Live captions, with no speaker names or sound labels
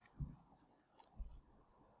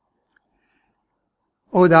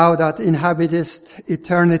O thou that inhabitest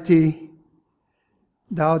eternity,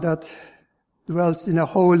 thou that dwellst in a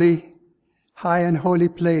holy, high and holy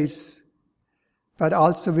place, but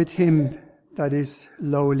also with him that is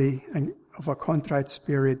lowly and of a contrite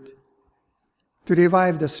spirit, to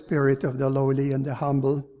revive the spirit of the lowly and the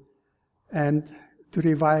humble, and to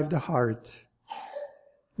revive the heart.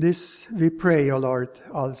 This we pray, O Lord,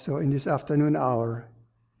 also in this afternoon hour,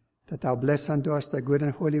 that thou bless unto us the good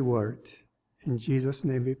and holy word. In Jesus'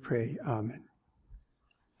 name we pray. Amen.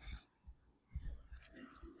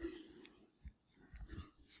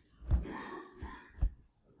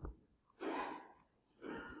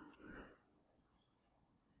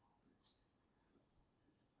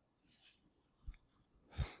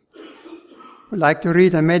 We'd like to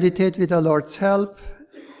read and meditate with the Lord's help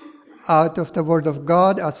out of the Word of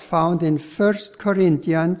God as found in 1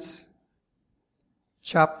 Corinthians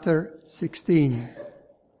chapter 16.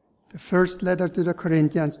 The first letter to the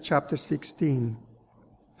Corinthians, chapter 16.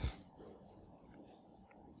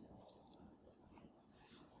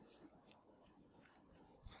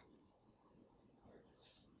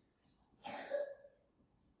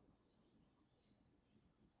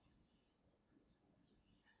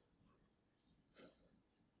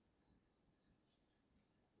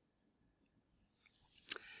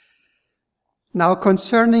 Now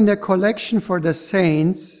concerning the collection for the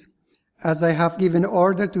saints, as I have given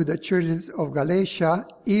order to the churches of Galatia,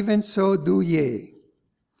 even so do ye.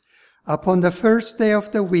 Upon the first day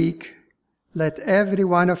of the week, let every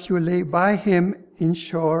one of you lay by him in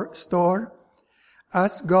store,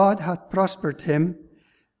 as God hath prospered him,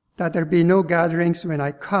 that there be no gatherings when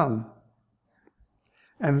I come.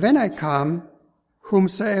 And when I come,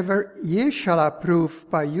 whomsoever ye shall approve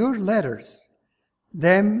by your letters,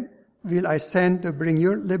 them will I send to bring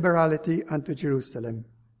your liberality unto Jerusalem.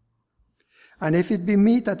 And if it be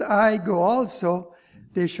meet that I go also,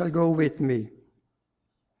 they shall go with me.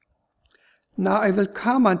 Now I will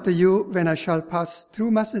come unto you when I shall pass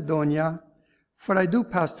through Macedonia, for I do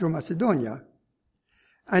pass through Macedonia.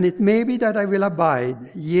 And it may be that I will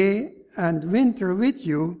abide, yea, and winter with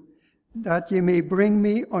you, that ye may bring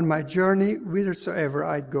me on my journey whithersoever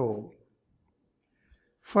I go.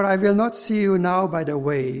 For I will not see you now by the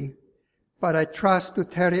way, but I trust to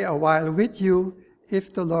tarry a while with you,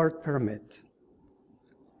 if the Lord permit.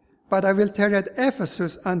 But I will tarry at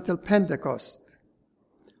Ephesus until Pentecost.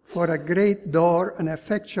 For a great door and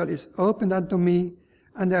effectual is opened unto me,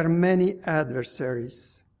 and there are many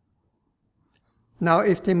adversaries. Now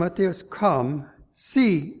if Timotheus come,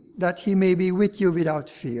 see that he may be with you without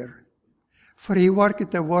fear. For he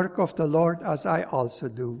worketh the work of the Lord, as I also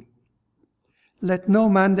do. Let no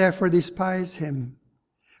man therefore despise him,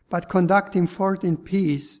 but conduct him forth in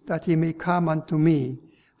peace, that he may come unto me,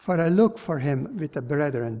 for I look for him with the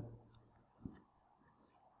brethren.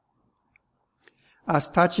 As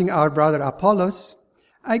touching our brother Apollos,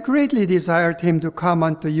 I greatly desired him to come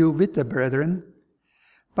unto you with the brethren,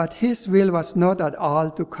 but his will was not at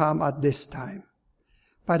all to come at this time.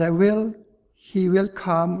 But he will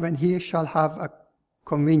come when he shall have a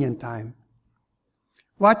convenient time.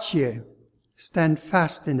 Watch ye, stand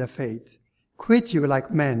fast in the faith. Quit you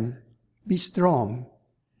like men, be strong.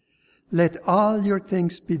 Let all your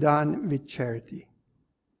things be done with charity.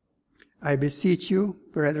 I beseech you,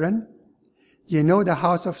 brethren, ye know the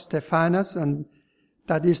house of Stephanas, and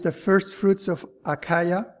that is the first fruits of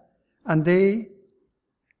Achaia, and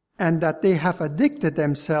that they have addicted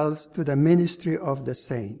themselves to the ministry of the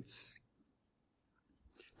saints.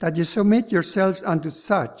 That ye submit yourselves unto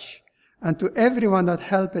such, and to everyone that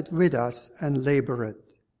helpeth with us and laboureth.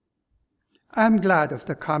 I am glad of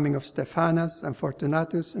the coming of Stephanas and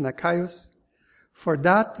Fortunatus and Achaeus, for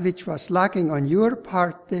that which was lacking on your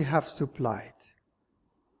part they have supplied.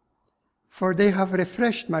 For they have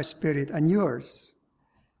refreshed my spirit and yours.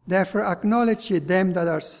 Therefore acknowledge ye them that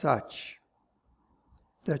are such.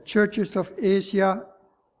 The churches of Asia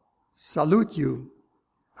salute you.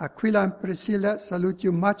 Aquila and Priscilla salute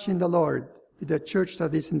you much in the Lord, with the church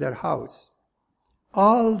that is in their house.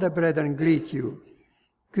 All the brethren greet you.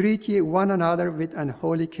 Greet ye one another with an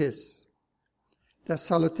holy kiss. The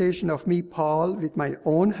salutation of me, Paul, with my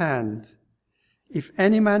own hand. If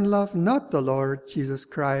any man love not the Lord Jesus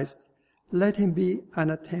Christ, let him be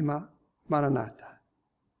anathema. Maranatha.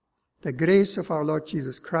 The grace of our Lord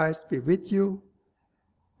Jesus Christ be with you.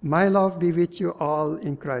 My love be with you all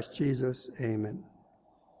in Christ Jesus. Amen.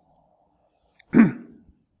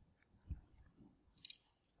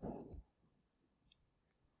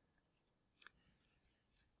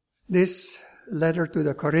 This letter to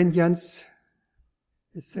the Corinthians,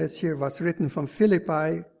 it says here, was written from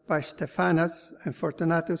Philippi by Stephanas and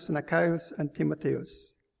Fortunatus and Achaeus and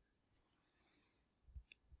Timotheus.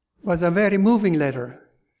 It was a very moving letter,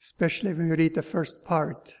 especially when we read the first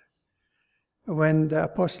part, when the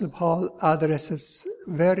Apostle Paul addresses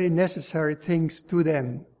very necessary things to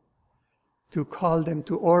them, to call them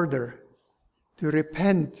to order, to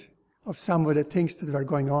repent of some of the things that were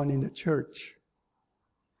going on in the church.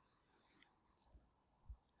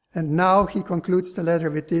 And now he concludes the letter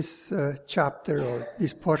with this chapter or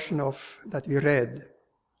this portion of that we read,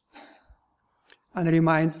 and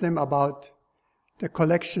reminds them about the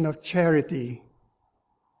collection of charity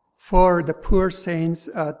for the poor saints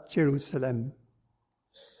at Jerusalem.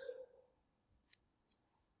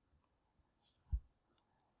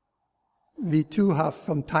 We too have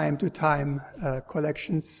from time to time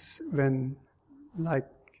collections when, like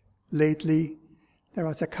lately, there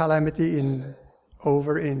was a calamity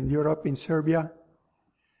over in Europe, in Serbia,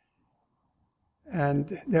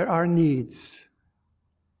 and there are needs.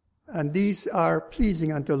 And these are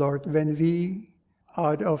pleasing unto the Lord when we,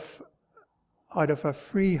 out of a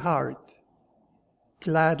free heart,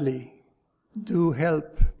 gladly do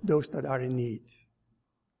help those that are in need.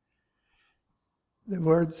 The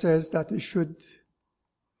word says that we should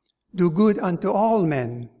do good unto all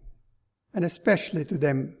men, and especially to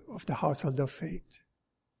them of the household of faith.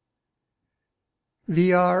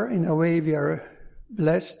 We are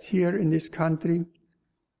blessed here in this country.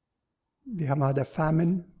 We have had a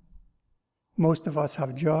famine. Most of us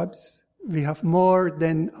have jobs. We have more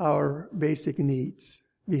than our basic needs.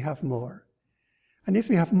 We have more. And if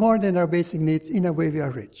we have more than our basic needs, in a way we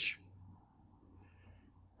are rich.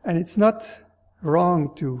 And it's not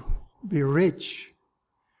wrong to be rich.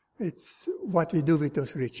 It's what we do with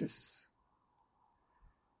those riches.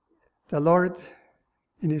 The Lord,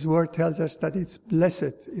 in His Word, tells us that it's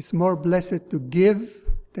blessed. It's more blessed to give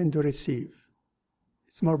than to receive.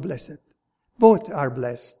 It's more blessed. Both are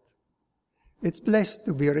blessed. It's blessed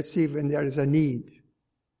to be received when there is a need.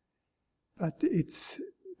 But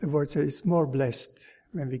the Word says it's more blessed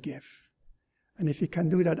when we give. And if we can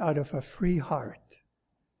do that out of a free heart,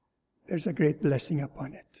 there's a great blessing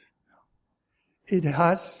upon it. In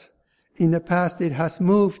the past, it has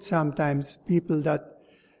moved sometimes people that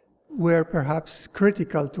were perhaps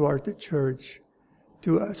critical toward the church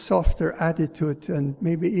to a softer attitude, and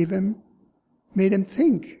maybe even made them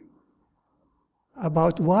think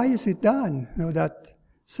about why is it done, that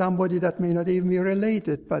somebody that may not even be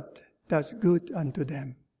related but does good unto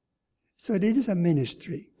them. So it is a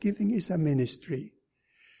ministry. Giving is a ministry.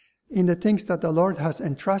 In the things that the Lord has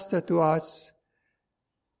entrusted to us,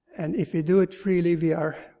 and if we do it freely, we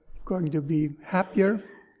are going to be happier.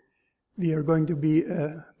 We are going to be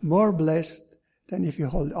more blessed than if you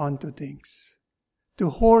hold on to things. To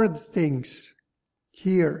hoard things.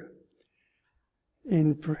 Here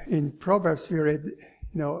in Proverbs we read,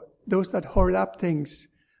 those that hoard up things,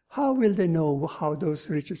 how will they know how those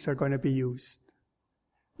riches are going to be used?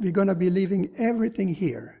 We're going to be leaving everything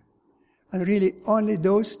here. And really only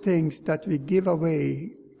those things that we give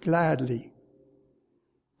away gladly,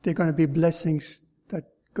 they're going to be blessings that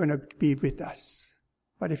are going to be with us.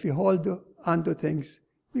 But if we hold on to things,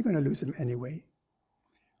 we're going to lose them anyway.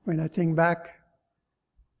 When I think back,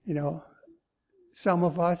 some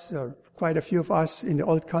of us, or quite a few of us in the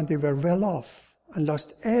old country, were well off and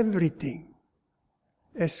lost everything.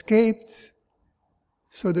 Escaped,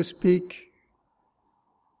 so to speak,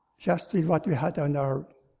 just with what we had on our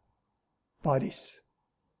bodies.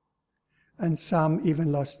 And some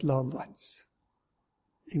even lost loved ones.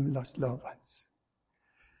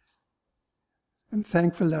 I'm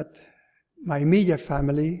thankful that my immediate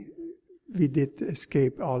family, we did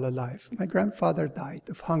escape all alive. My grandfather died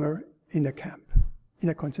of hunger in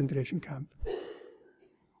a concentration camp.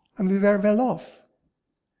 And we were well off.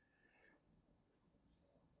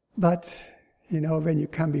 But, when you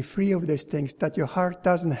can be free of these things, that your heart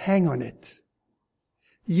doesn't hang on it,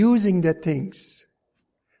 using the things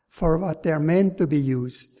for what they're meant to be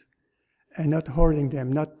used, and not hoarding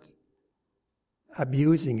them, not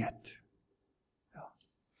abusing it.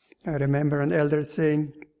 I remember an elder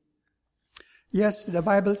saying, yes, the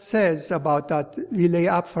Bible says about that we lay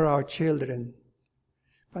up for our children.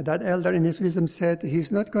 But that elder in his wisdom said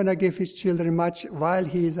he's not going to give his children much while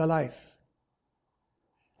he is alive.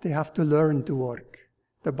 They have to learn to work.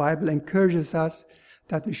 The Bible encourages us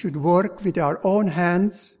that we should work with our own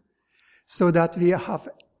hands so that we are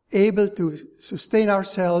able to sustain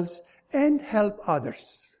ourselves and help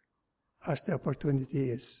others as the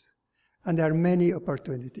opportunity is. And there are many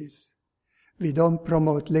opportunities. We don't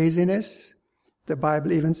promote laziness. The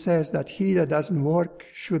Bible even says that he that doesn't work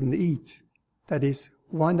shouldn't eat. That is,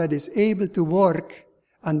 one that is able to work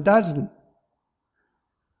and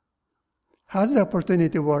has the opportunity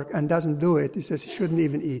to work and doesn't do it, he says he shouldn't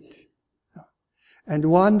even eat. And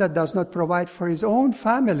one that does not provide for his own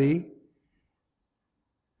family,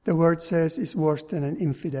 the word says, is worse than an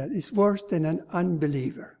infidel, is worse than an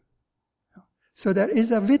unbeliever. So there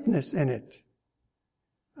is a witness in it,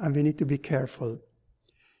 and we need to be careful.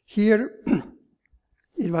 Here,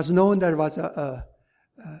 it was known there was a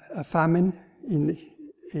famine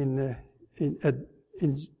in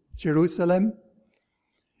Jerusalem,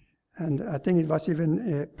 and I think it was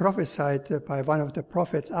even prophesied by one of the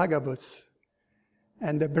prophets, Agabus.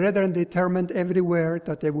 And the brethren determined everywhere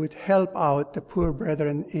that they would help out the poor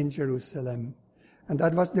brethren in Jerusalem. And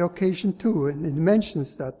that was the occasion too. And it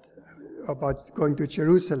mentions that about going to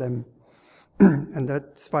Jerusalem. And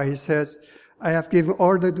that's why he says, I have given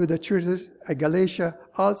order to the churches at Galatia,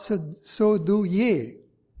 also so do ye.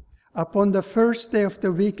 Upon the first day of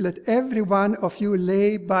the week, let every one of you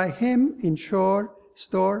lay by him in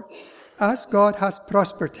store, as God has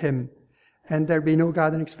prospered him, and there be no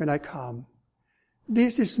gatherings when I come.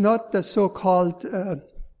 This is not the so-called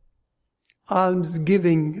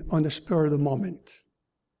almsgiving on the spur of the moment.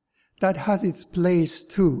 That has its place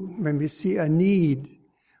too. When we see a need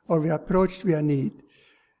or we are approached with a need,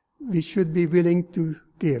 we should be willing to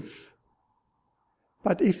give.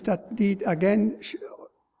 But if that need again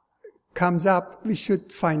comes up, we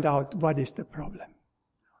should find out what is the problem.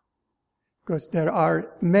 Because there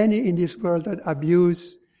are many in this world that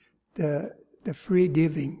abuse the free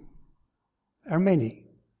giving. There are many.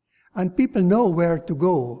 And people know where to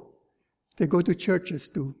go. They go to churches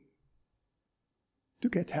to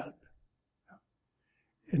get help.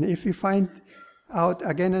 And if we find out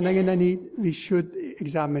again and again a need, we should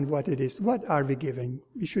examine what it is. What are we giving?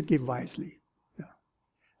 We should give wisely.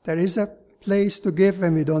 There is a place to give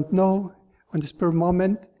when we don't know on the spur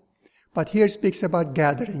moment. But here it speaks about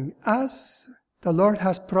gathering. As the Lord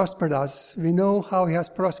has prospered us, we know how He has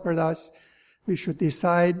prospered us. We should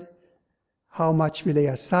decide how much we lay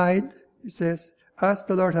aside. It says, as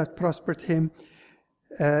the Lord has prospered him,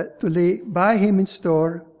 to lay by him in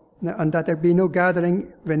store, and that there be no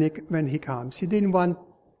gathering when he comes. He didn't want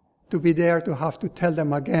to be there to have to tell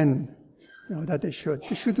them again that they should.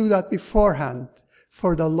 They should do that beforehand.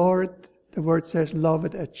 For the Lord, the word says,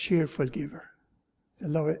 loveth a cheerful giver.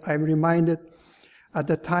 I'm reminded at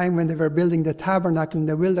the time when they were building the tabernacle in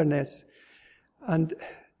the wilderness, and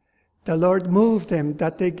the Lord moved them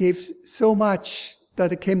that they gave so much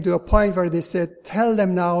that it came to a point where they said, tell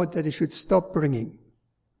them now that they should stop bringing.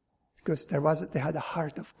 Because they had a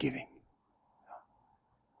heart of giving.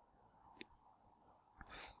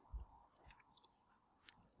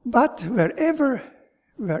 But wherever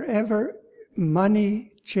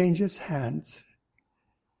money changes hands,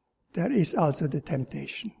 there is also the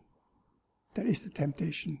temptation. There is the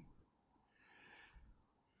temptation.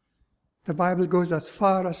 The Bible goes as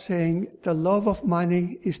far as saying the love of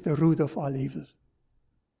money is the root of all evil.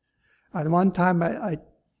 At one time I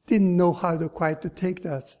didn't know how to quite to take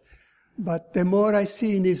that. But the more I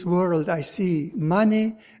see in this world, I see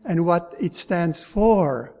money and what it stands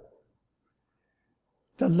for.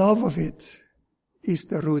 The love of it is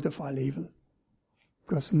the root of all evil.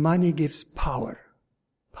 Because money gives power.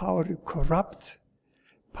 Power to corrupt,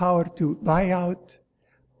 power to buy out,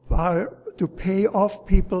 power to pay off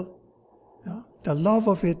people. The love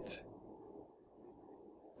of it,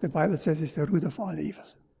 the Bible says, is the root of all evil.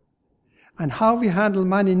 And how we handle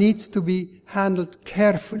money needs to be handled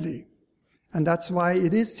carefully. And that's why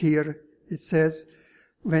it is here, it says,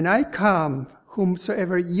 when I come,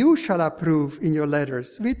 whomsoever you shall approve in your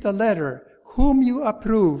letters, with the letter, whom you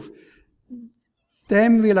approve,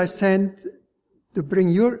 them will I send to bring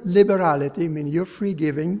your liberality, I mean your free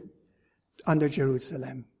giving, under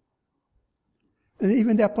Jerusalem. And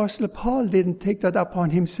even the Apostle Paul didn't take that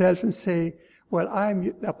upon himself and say, well, I'm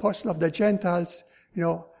the apostle of the Gentiles,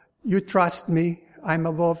 you trust me, I'm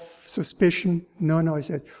above suspicion. No, he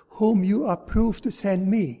says, whom you approve to send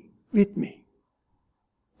me, with me,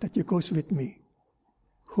 that you goes with me,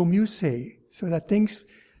 whom you say, so that things,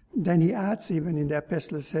 then he adds even in the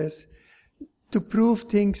epistle says, to prove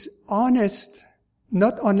things honest,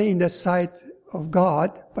 not only in the sight of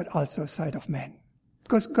God, but also sight of men.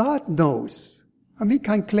 Because God knows. And we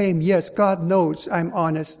can claim, yes, God knows I'm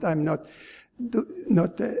honest, I'm not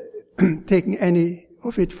taking any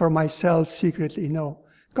of it for myself secretly. No.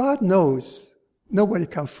 God knows. Nobody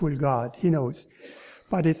can fool God. He knows.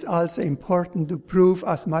 But it's also important to prove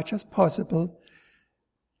as much as possible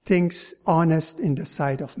things honest in the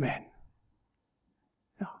sight of men.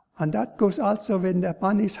 And that goes also when the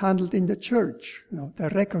money is handled in the church.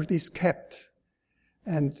 The record is kept.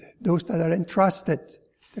 And those that are entrusted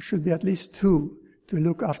There should be at least 2 to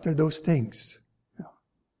look after those things.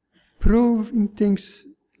 Proving things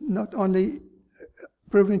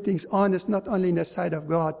honest, not only in the sight of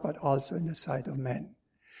God, but also in the sight of men.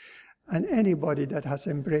 And anybody that has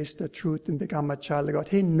embraced the truth and become a child of God,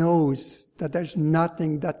 he knows that there's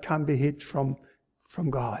nothing that can be hid from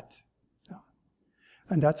God.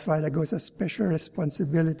 And that's why there goes a special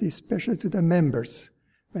responsibility, especially to the members,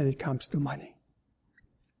 when it comes to money.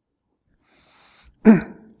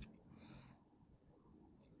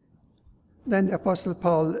 Then the Apostle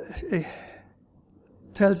Paul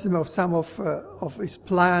tells them of some of his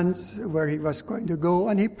plans, where he was going to go,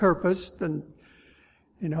 and he purposed, and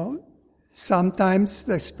sometimes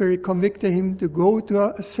the Spirit convicted him to go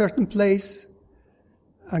to a certain place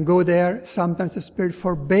and go there. Sometimes the Spirit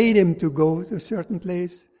forbade him to go to a certain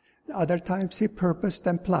place. Other times he purposed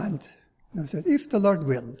and planned. He said, if the Lord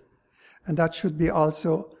will. And that should be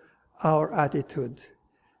also our attitude.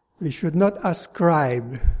 We should not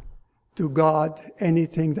ascribe to God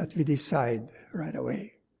anything that we decide right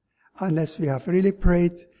away, unless we have really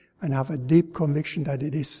prayed and have a deep conviction that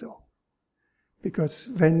it is so. Because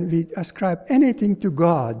when we ascribe anything to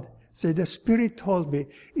God, say, the Spirit told me,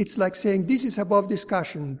 it's like saying, this is above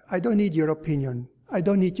discussion. I don't need your opinion. I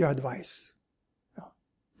don't need your advice. No.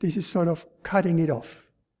 This is sort of cutting it off,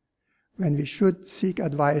 when we should seek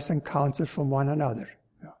advice and counsel from one another.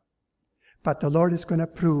 No. But the Lord is going to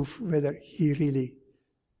prove whether He really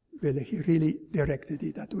directed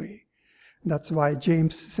it that way. That's why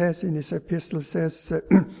James says in his epistle,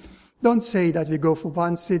 don't say that we go from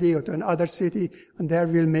one city or to another city and there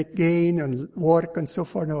we'll make gain and work and so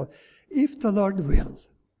forth. No. If the Lord will,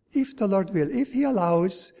 if He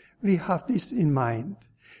allows, we have this in mind.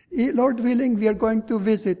 Lord willing, we are going to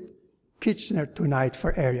visit Kitchener tonight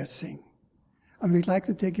for area sing. And we'd like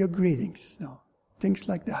to take your greetings. No, things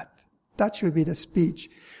like that. That should be the speech.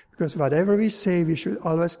 Because whatever we say, we should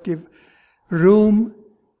always give room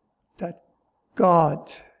that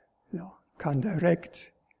God can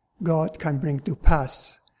direct, God can bring to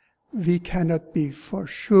pass. We cannot be for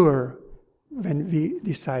sure when we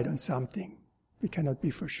decide on something. We cannot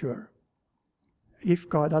be for sure. If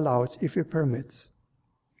God allows, if He permits.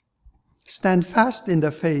 Stand fast in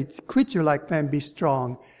the faith. Quit you like men, be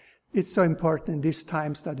strong. It's so important in these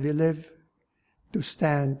times that we live to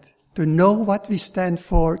stand, to know what we stand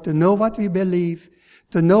for, to know what we believe,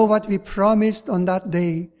 to know what we promised on that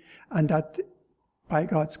day, and that by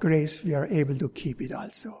God's grace we are able to keep it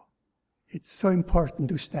also. It's so important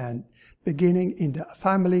to stand, beginning in the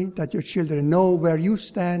family, that your children know where you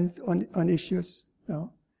stand on issues,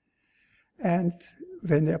 and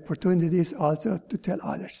when the opportunity is also to tell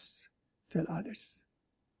others.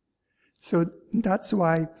 So that's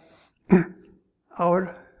why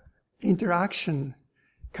our interaction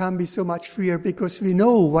can be so much freer, because we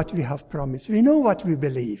know what we have promised. We know what we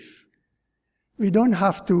believe. We don't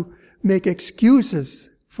have to make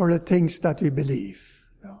excuses for the things that we believe.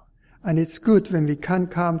 And it's good when we can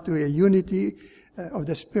come to a unity of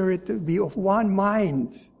the Spirit, to be of one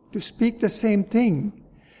mind, to speak the same thing.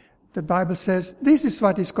 The Bible says this is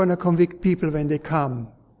what is going to convict people when they come,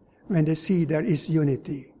 when they see there is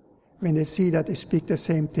unity, when they see that they speak the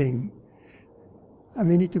same thing. And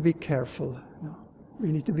we need to be careful.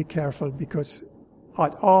 We need to be careful, because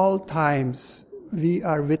at all times we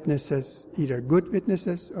are witnesses, either good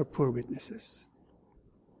witnesses or poor witnesses.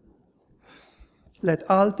 Let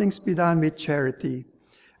all things be done with charity.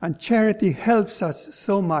 And charity helps us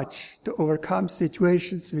so much to overcome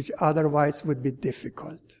situations which otherwise would be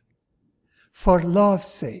difficult. For love's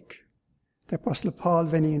sake. The Apostle Paul,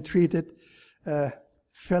 when he entreated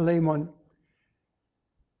Philemon,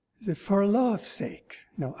 said, for love's sake.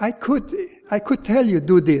 No, I could tell you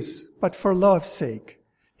do this, but for love's sake,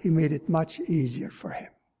 he made it much easier for him.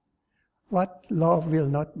 What love will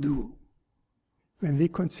not do when we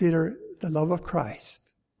consider the love of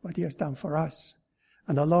Christ, what He has done for us,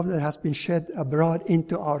 and the love that has been shed abroad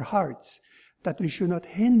into our hearts, that we should not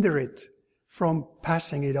hinder it from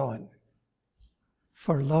passing it on.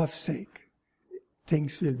 For love's sake,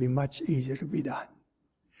 things will be much easier to be done.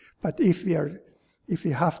 But if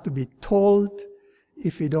we have to be told,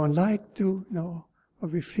 if we don't like to, or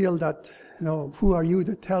we feel that, who are you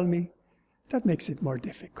to tell me, that makes it more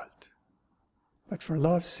difficult. But for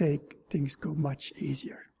love's sake, things go much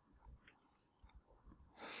easier.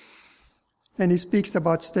 And he speaks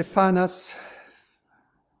about Stephanas,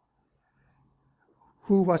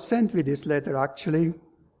 who was sent with this letter actually,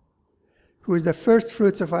 who is the first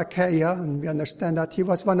fruits of Achaia, and we understand that he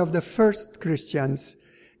was one of the first Christians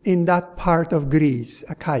in that part of Greece,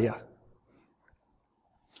 Achaia.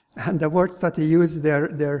 And the words that he used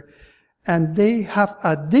there, and they have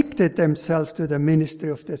addicted themselves to the ministry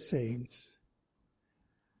of the saints.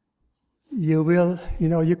 You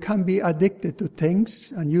can be addicted to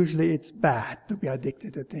things, and usually it's bad to be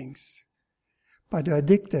addicted to things. But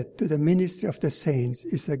addicted to the ministry of the saints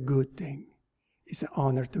is a good thing. It's an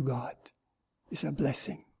honor to God. It's a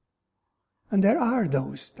blessing. And there are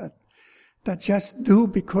those that just do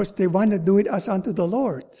because they want to do it as unto the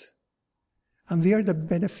Lord. And we are the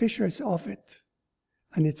beneficiaries of it.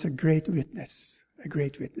 And it's a great witness, a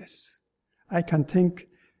great witness. I can think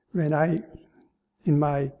when in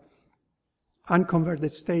my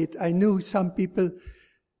unconverted state, I knew some people,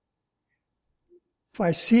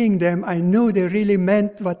 by seeing them, I knew they really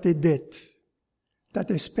meant what they did. That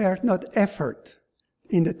they spared not effort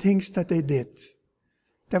in the things that they did.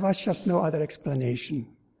 There was just no other explanation.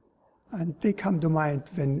 And they come to mind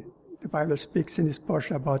when the Bible speaks in this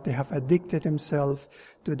portion about they have addicted themselves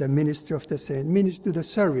to the ministry of the saints, to the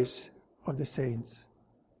service of the saints.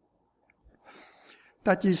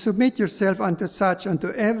 That ye submit yourself unto such, unto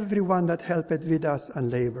everyone that helpeth with us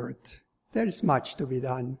and laboureth. There is much to be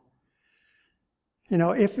done.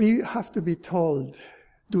 If we have to be told,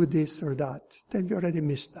 do this or that, then we already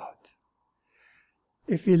missed out.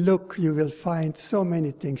 If you look, you will find so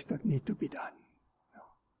many things that need to be done.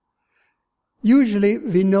 Usually,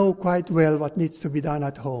 we know quite well what needs to be done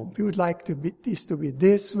at home. We would like this to be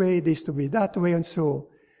this way, this to be that way, and so.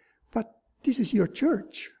 But this is your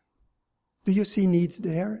church. Do you see needs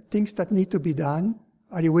there? Things that need to be done?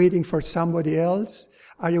 Are you waiting for somebody else?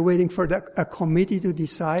 Are you waiting for a committee to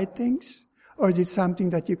decide things? Or is it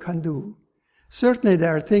something that you can do? Certainly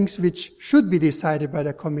there are things which should be decided by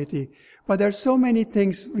the committee, but there are so many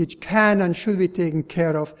things which can and should be taken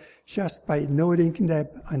care of just by noting them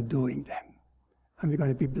and doing them. And we're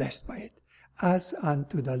going to be blessed by it, as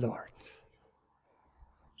unto the Lord.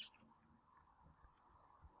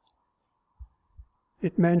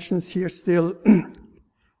 It mentions here still,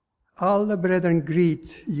 all the brethren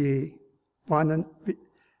greet ye,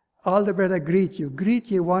 all the brethren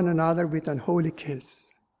greet ye one another with an holy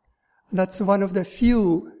kiss. That's one of the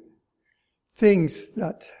few things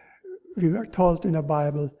that we were told in the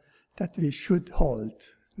Bible that we should hold.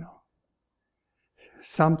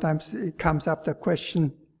 Sometimes it comes up the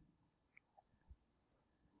question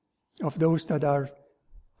of those that are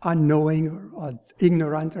unknowing or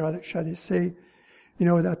ignorant, rather, shall I say,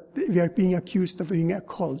 that we are being accused of being a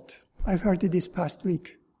cult. I've heard it this past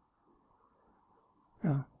week.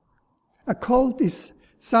 A cult is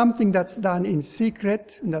something that's done in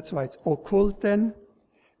secret, and that's why it's occult then.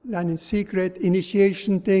 Done in secret,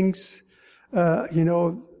 initiation things,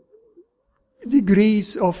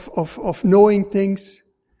 degrees of knowing things.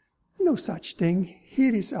 No such thing.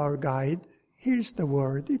 Here is our guide. Here is the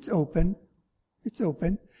word. It's open. It's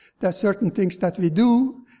open. There are certain things that we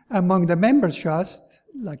do among the members just,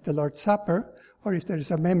 like the Lord's Supper, or if there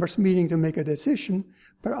is a members' meeting to make a decision,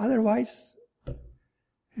 but otherwise,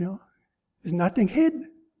 there's nothing hid.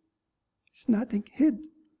 It's nothing hid.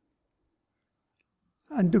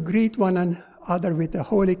 And to greet one another with a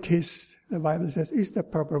holy kiss, the Bible says, is the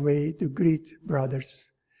proper way to greet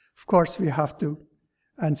brothers. Of course, we have to,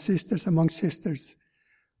 and sisters among sisters,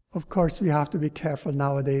 of course, we have to be careful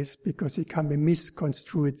nowadays because it can be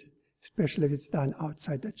misconstrued, especially if it's done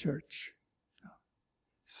outside the church.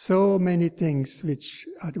 So many things which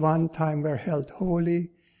at one time were held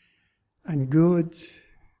holy and good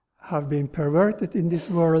have been perverted in this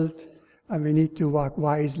world, and we need to walk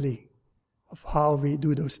wisely of how we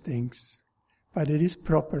do those things. But it is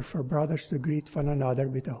proper for brothers to greet one another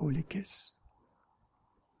with a holy kiss.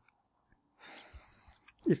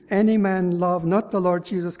 If any man love not the Lord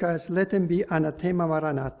Jesus Christ, let him be anathema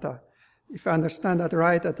maranatha. If I understand that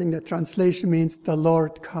right, I think the translation means the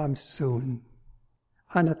Lord comes soon.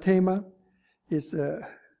 Anathema is a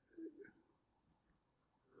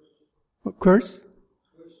curse.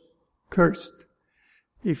 Cursed.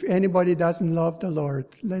 If anybody doesn't love the Lord,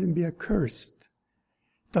 let him be accursed.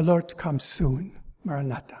 The Lord comes soon.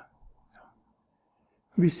 Maranatha.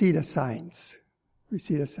 We see the signs. We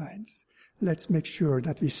see the signs. Let's make sure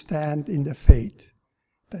that we stand in the faith,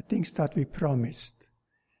 the things that we promised,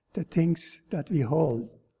 the things that we hold,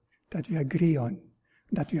 that we agree on,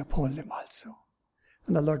 that we uphold them also.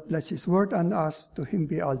 And the Lord bless His word and us. To Him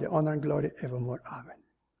be all the honor and glory evermore. Amen.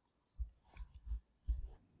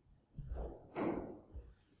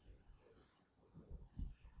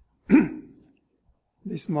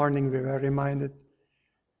 This morning we were reminded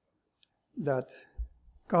that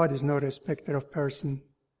God is no respecter of person,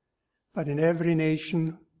 but in every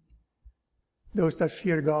nation, those that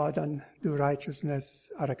fear God and do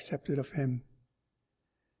righteousness are accepted of Him.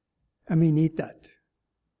 And we need that.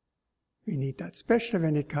 We need that, especially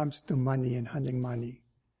when it comes to money and handling money.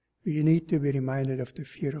 We need to be reminded of the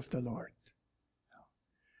fear of the Lord.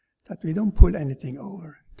 That we don't pull anything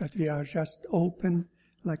over. That we are just open,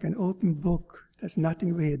 like an open book. There's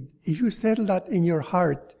nothing hid. If you settle that in your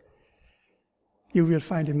heart, you will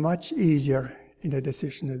find it much easier in the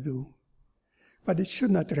decision to do. But it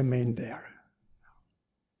should not remain there.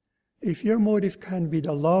 If your motive can be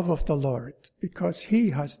the love of the Lord, because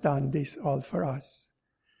He has done this all for us,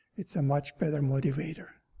 it's a much better motivator.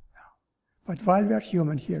 But while we are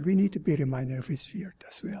human here, we need to be reminded of His fear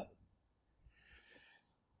as well.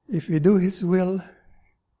 If we do His will,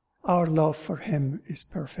 our love for Him is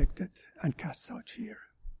perfected and casts out fear.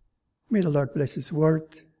 May the Lord bless His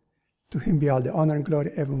word. To Him be all the honor and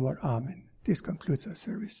glory evermore. Amen. This concludes our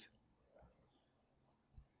service.